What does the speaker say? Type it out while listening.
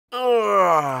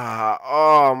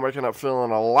I'm waking up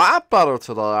feeling a lot better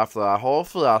today after that whole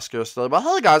fiasco yesterday. But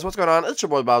hey guys, what's going on? It's your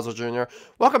boy Bowser Jr.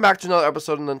 Welcome back to another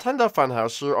episode of Nintendo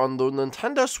Funhouse here on the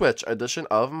Nintendo Switch edition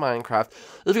of Minecraft.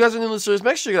 If you guys are new to the series,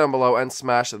 make sure you get down below and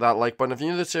smash that like button. If you're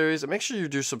new to the series, make sure you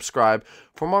do subscribe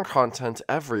for more content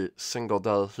every single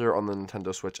day here on the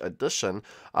Nintendo Switch edition.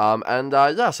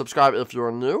 Yeah, subscribe if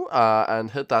you're new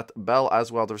and hit that bell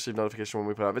as well to receive notification when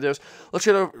we put out videos. Let's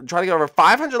try to get over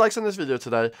 500 likes on this video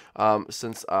today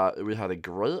since we had a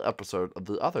great episode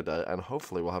the other day, and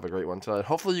hopefully we'll have a great one today.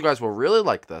 Hopefully you guys will really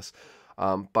like this.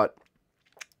 But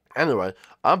anyway,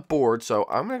 I'm bored, so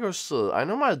I'm gonna go see. I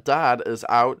know my dad is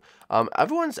out.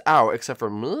 Everyone's out except for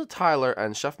me, Tyler,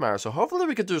 and Chef Mara. So hopefully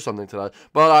we could do something today.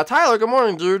 But Tyler, good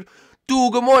morning, dude.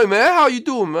 Dude, good morning, man. How you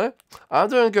doing, man? I'm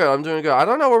doing good. I'm doing good. I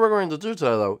don't know what we're going to do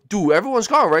today, though. Dude, everyone's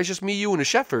gone, right? It's just me, you, and the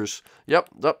chefers. Yep,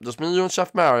 just me, you, and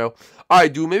Chef Mario. All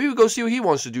right, dude, maybe we go see what he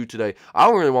wants to do today. I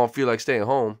don't really feel like staying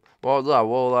home. Well, yeah,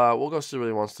 we'll go see what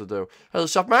he wants to do. Hey,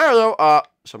 Chef Mario.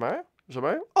 Chef Mario? Chef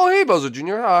Mario? Oh, hey, Bowser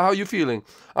Jr. How you feeling?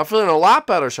 I'm feeling a lot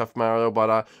better, Chef Mario,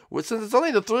 but since it's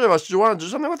only the three of us, do you want to do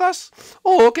something with us?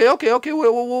 Oh, okay. What do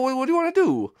you want to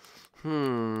do?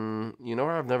 You know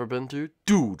where I've never been to?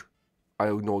 Dude. I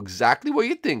know exactly what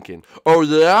you're thinking. Oh,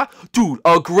 yeah? Dude,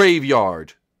 a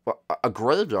graveyard. A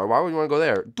graveyard? Why would you want to go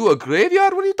there? Dude, a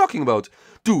graveyard? What are you talking about?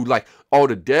 Dude, like, all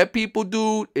the dead people,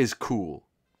 dude, is cool.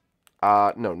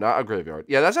 No, not a graveyard.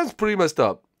 Yeah, that sounds pretty messed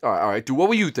up. All right, dude, what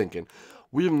were you thinking?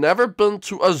 We've never been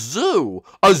to a zoo.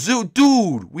 A zoo?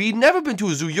 Dude, we've never been to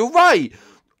a zoo. You're right.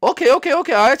 Okay.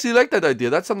 I actually like that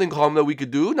idea. That's something calm that we could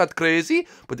do. Not crazy.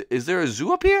 But is there a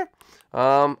zoo up here?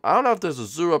 I don't know if there's a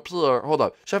zoo up here. Hold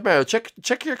up. Chef Mario,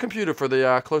 check your computer for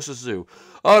the closest zoo.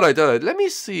 Alright. Let me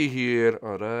see here.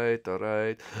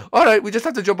 Alright, we just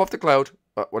have to jump off the cloud.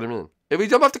 What do you mean? If we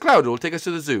jump off the cloud, it'll take us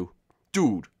to the zoo.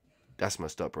 Dude, that's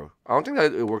messed up, bro. I don't think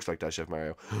that it works like that, Chef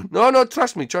Mario. No,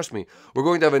 trust me. We're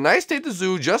going to have a nice day at the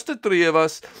zoo, just the three of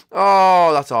us.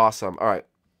 Oh, that's awesome. Alright.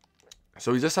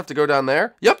 So we just have to go down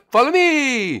there. Yep, follow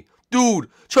me. Dude,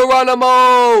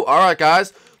 Geronimo. Alright,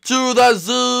 guys. To the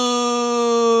zoo!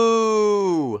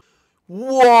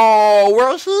 Whoa,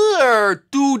 we're here!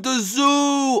 Dude, the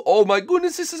zoo! Oh my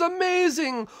goodness, this is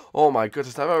amazing! Oh my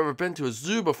goodness, I've never been to a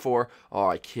zoo before. Oh,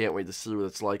 I can't wait to see what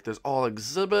it's like. There's all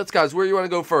exhibits. Guys, where do you want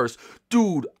to go first?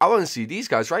 Dude, I want to see these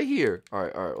guys right here.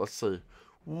 Alright, let's see.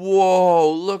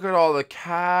 Whoa, look at all the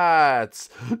cats.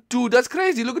 Dude, that's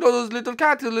crazy. Look at all those little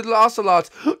cats, the little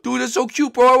ocelots. Dude, that's so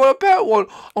cute, bro. I want to pet one.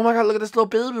 Oh my god, look at this little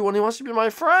baby one. He wants to be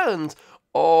my friend.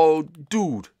 Oh,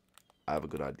 dude. I have a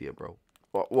good idea, bro.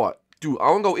 What? Dude,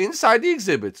 I want to go inside the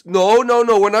exhibits. No.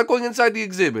 We're not going inside the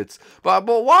exhibits. But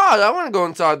why? I want to go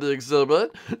inside the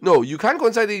exhibit. No, you can't go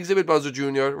inside the exhibit, Bowser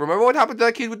Jr. Remember what happened to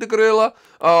that kid with the gorilla?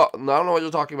 No, I don't know what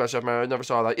you're talking about, Chef Mario. I never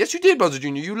saw that. Yes, you did, Bowser Jr.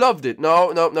 You loved it.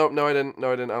 No, I didn't.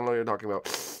 I don't know what you're talking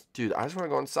about. Dude, I just want to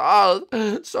go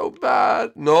inside so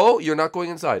bad. No, you're not going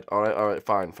inside. All right,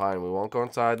 fine. We won't go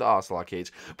inside the ocelot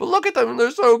cage. But look at them.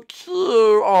 They're so cute.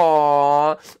 Aww.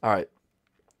 All right.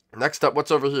 Next up,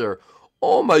 what's over here?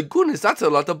 Oh my goodness, that's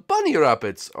a lot of bunny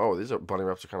rabbits. Oh, these bunny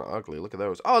rabbits are kind of ugly. Look at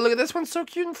those. Oh, look at this one, so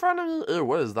cute in front of me. Ew,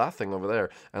 what is that thing over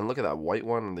there? And look at that white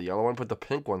one and the yellow one, but the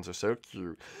pink ones are so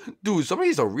cute. Dude, some of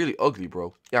these are really ugly,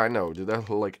 bro. Yeah, I know, dude. They're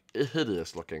like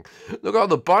hideous looking. Look at all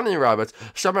the bunny rabbits.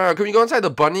 Shamara, can we go inside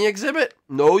the bunny exhibit?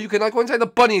 No, you cannot go inside the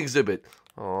bunny exhibit.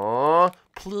 Aww,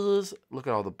 please. Look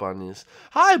at all the bunnies.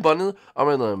 Hi, bunny. I'm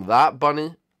gonna name that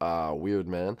bunny. Weird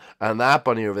man. And that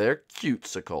bunny over there,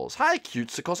 Cutesicles. Hi,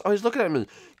 Cutesicles. Oh, he's looking at me.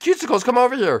 Cutesicles, come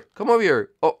over here.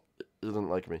 Oh, he didn't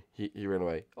like me. He ran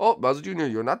away. Oh, Bowser Jr.,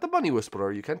 you're not the bunny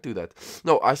whisperer. You can't do that.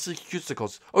 No, I see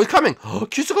Cutesicles. Oh, he's coming. Oh,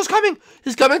 Cutesicles coming.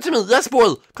 He's coming to me. Yes,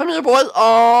 boy. Come here, boy.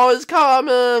 Oh, he's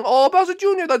coming. Oh, Bowser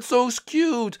Jr., that's so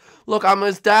cute. Look, I'm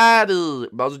his daddy.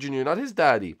 Bowser Jr., not his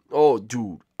daddy. Oh,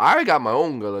 dude. I already got my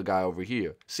own little guy over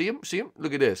here. See him?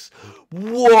 Look at this.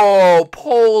 Whoa,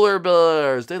 polar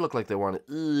bears. They look like they want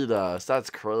to eat us. That's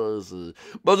crazy.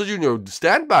 Bowser Jr.,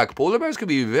 stand back. Polar bears can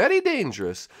be very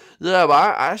dangerous. Yeah,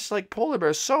 but I just like polar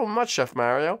bears so much, Chef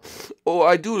Mario. Oh,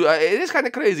 I do. It is kind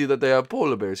of crazy that they have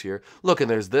polar bears here. Look,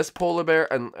 and there's this polar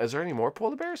bear. And is there any more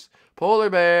polar bears? Polar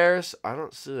bears. I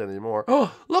don't see any more.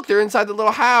 Oh, look, they're inside the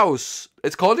little house.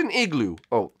 It's called an igloo.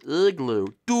 Oh, igloo.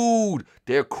 Dude,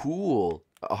 they're cool.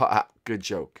 Oh, good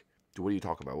joke. Dude, what are you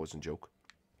talking about? It wasn't a joke.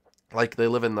 Like, they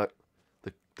live in the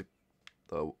dude,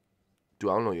 I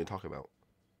don't know what you're talking about.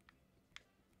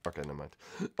 Okay, never mind.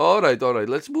 Alright,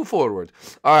 let's move forward.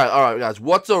 Alright, guys,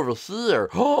 what's over here?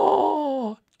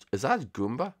 Oh, is that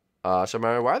Goomba?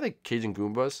 Shamara, why are they caging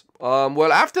Goombas?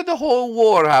 Well, after the whole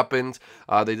war happened,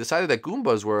 they decided that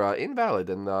Goombas were invalid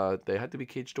and they had to be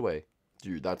caged away.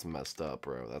 Dude, that's messed up,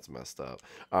 bro. That's messed up.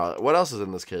 What else is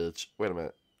in this cage? Wait a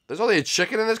minute. There's only a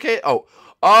chicken in this cage? Oh,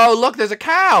 look, there's a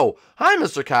cow. Hi,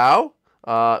 Mr. Cow.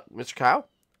 Mr. Cow?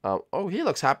 Oh, he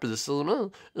looks happy to see me.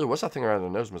 Ew, what's that thing around the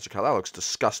nose, Mr. Cow? That looks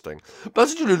disgusting.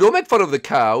 Buzzer Jr., don't make fun of the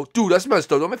cow. Dude, that's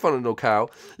messed up. Don't make fun of no cow.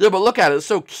 Yeah, but look at it. It's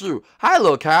so cute. Hi,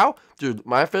 little cow. Dude,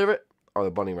 my favorite are the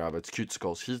bunny rabbits.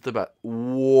 Cutesicles. He's the best.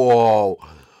 Whoa.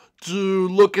 Dude,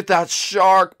 look at that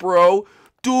shark, bro.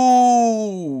 Dude,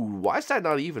 why is that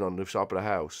not even on the top of the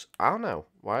house? I don't know.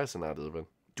 Why is it not even?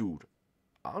 Dude,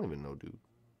 I don't even know, dude.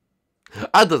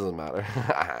 That doesn't matter.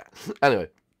 Anyway.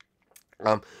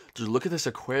 Dude, look at this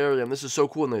aquarium. This is so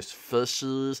cool. And there's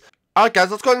fishes. Alright, guys,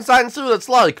 let's go inside and see what it's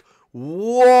like.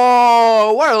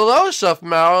 Whoa! What are those, Chef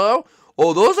Mario?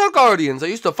 Oh, those are guardians. I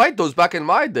used to fight those back in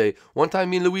my day. One time,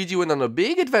 me and Luigi went on a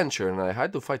big adventure, and I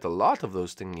had to fight a lot of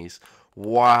those thingies.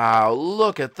 Wow,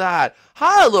 look at that.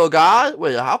 Hi, little guy.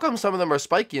 Wait, how come some of them are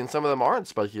spiky and some of them aren't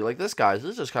spiky? Like this guy.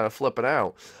 He's just kind of flipping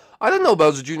out. I don't know,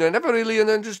 Bowser Jr. I never really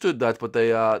understood that, but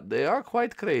they are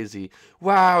quite crazy.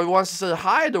 Wow, he wants to say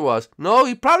hi to us. No,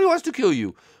 he probably wants to kill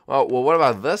you. Well, what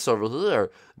about this over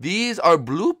here? These are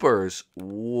bloopers.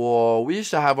 Whoa, we used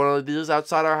to have one of these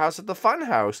outside our house at the fun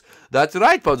house. That's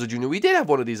right, Bowser Jr. We did have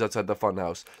one of these outside the fun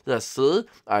house. Yes, see?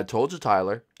 I told you,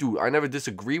 Tyler. Dude, I never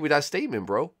disagree with that statement,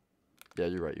 bro. Yeah,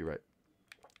 you're right, you're right.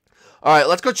 Alright,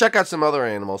 let's go check out some other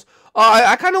animals.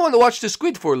 I kind of want to watch the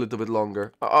squid for a little bit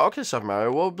longer. Okay, Chef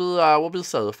Mario, we'll be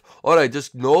safe. Alright,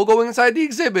 just no going inside the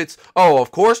exhibits. Oh, of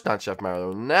course not, Chef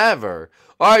Mario. Never.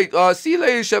 Alright, see you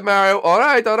later, Chef Mario.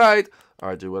 Alright. Alright,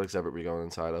 dude, what exhibit are we going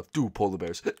inside of? Dude, polar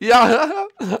bears. Yeah.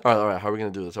 Alright, how are we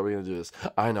going to do this?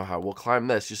 I know how. We'll climb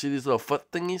this. You see these little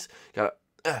foot thingies? Gotta,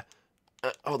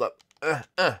 hold up. Alright,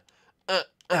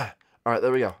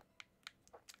 there we go.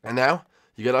 And now,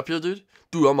 you get up here, dude?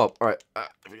 Dude, I'm up. Alright,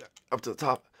 up to the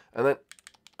top. And then,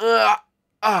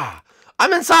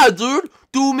 I'm inside, dude.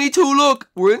 Dude, me too, look.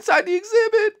 We're inside the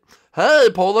exhibit. Hey,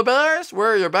 polar bears,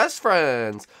 we're your best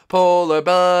friends. Polar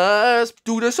bears.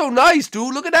 Dude, they're so nice,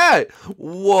 dude. Look at that.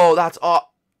 Whoa, that's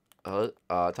Tyler,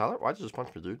 why'd you just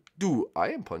punch me, dude? Dude, I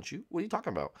didn't punch you. What are you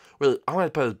talking about? Really, I'm gonna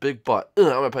pet his big butt. I'm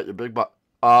gonna pet your big butt.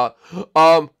 Tyler,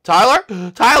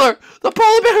 the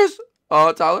polar bears.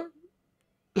 Tyler.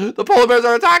 The polar bears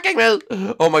are attacking me!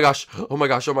 Oh my gosh. Oh, I'm on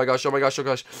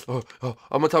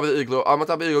top of the igloo.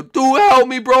 Dude, help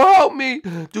me, bro. Help me.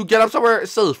 Dude, get up somewhere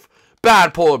safe.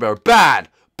 Bad polar bear. Bad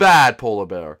polar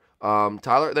bear.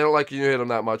 Tyler, they don't like you hit them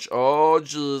that much. Oh,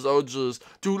 jeez.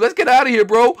 Dude, let's get out of here,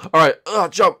 bro. Alright,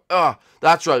 jump.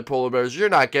 That's right, polar bears. You're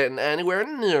not getting anywhere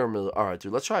near me. Alright,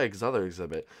 dude, let's try this other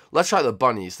exhibit. Let's try the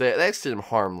bunnies. They seem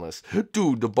harmless.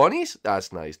 Dude, the bunnies?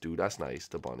 That's nice, dude. That's nice,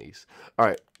 the bunnies.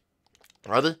 Alright.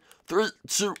 Ready? 3,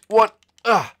 2, 1.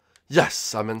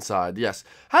 Yes, I'm inside. Yes.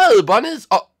 Hello, bunnies.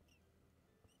 Oh,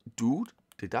 dude,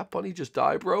 did that bunny just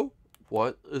die, bro?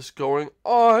 What is going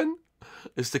on?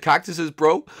 It's the cactuses,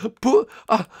 bro.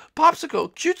 Popsicle,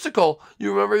 Cutesicle.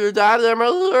 You remember your dad? I'm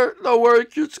right here. Don't worry,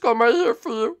 Cutesicle, I'm right here for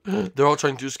you. They're all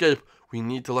trying to escape. We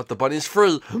need to let the bunnies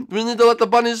free. How do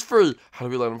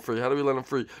we let them free?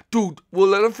 Dude, we'll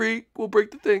let them free. We'll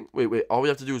break the thing. Wait. All we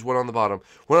have to do is one on the bottom.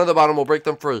 We'll break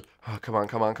them free. Oh, come on.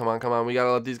 We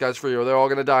gotta let these guys free or they're all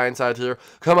gonna die inside here.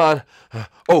 Come on.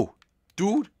 Oh,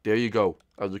 dude, there you go.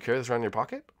 Do you carry this around in your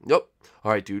pocket? Yep.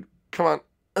 All right, dude. Come on.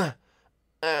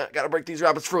 Gotta break these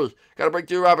rabbits free. There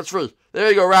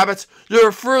you go, rabbits.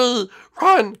 You're free.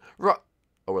 Run. Oh,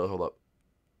 wait, hold up.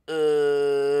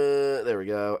 There we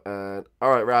go. And all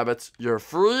right, rabbits, you're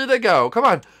free to go. Come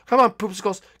on,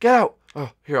 Poopsicles, get out. Oh,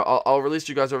 here, I'll release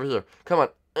you guys over here. Come on.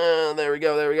 There we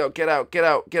go. Get out,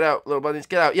 little bunnies,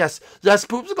 get out. Yes,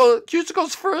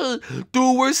 Cutesicle's free.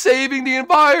 Dude, we're saving the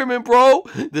environment, bro.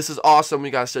 This is awesome. We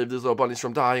gotta save these little bunnies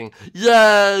from dying.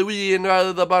 Yay, we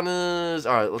invited the bunnies.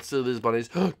 All right, let's see these bunnies.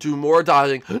 2 more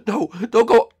dying. No, don't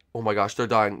go. Oh my gosh, they're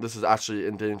dying. This is actually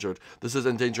endangered. This is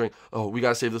endangering. Oh, we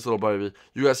gotta save this little baby.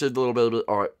 You gotta save the little baby.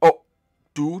 All right. Oh,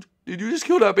 dude, did you just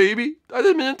kill that baby? I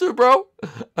didn't mean to, bro.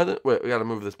 Wait, we gotta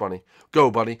move this bunny.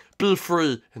 Go, bunny. Be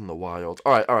free in the wild.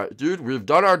 All right, dude. We've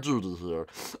done our duty here.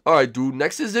 All right, dude.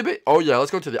 Next exhibit. Oh yeah,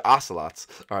 let's go to the ocelots.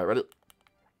 All right, ready?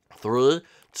 3,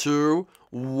 2,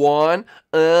 1,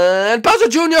 and Bowser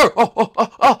Jr.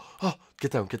 Oh.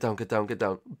 Get down.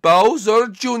 Bowser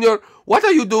Jr. What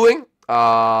are you doing?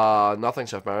 Nothing,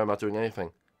 Chef Mario. I'm not doing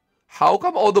anything. How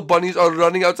come all the bunnies are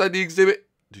running outside the exhibit?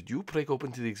 Did you break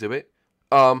open to the exhibit?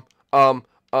 No. Dude.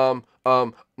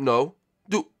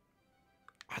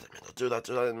 I didn't mean to do that.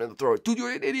 I didn't mean to throw it. Dude,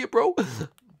 you're an idiot, bro.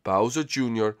 Bowser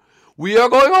Jr., We are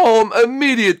going home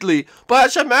immediately.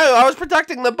 But Shaman, I was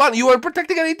protecting the bunny. You weren't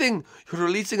protecting anything. You're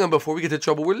releasing them before we get into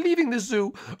trouble. We're leaving the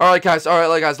zoo. Alright, guys.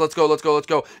 Alright, guys. Let's go. Let's go. Let's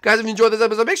go. Guys, if you enjoyed this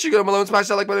episode, make sure you go down below and smash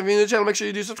that like button. If you're new to the channel, make sure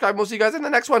you do subscribe. We'll see you guys in the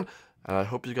next one. And I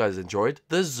hope you guys enjoyed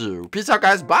the zoo. Peace out,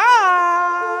 guys. Bye.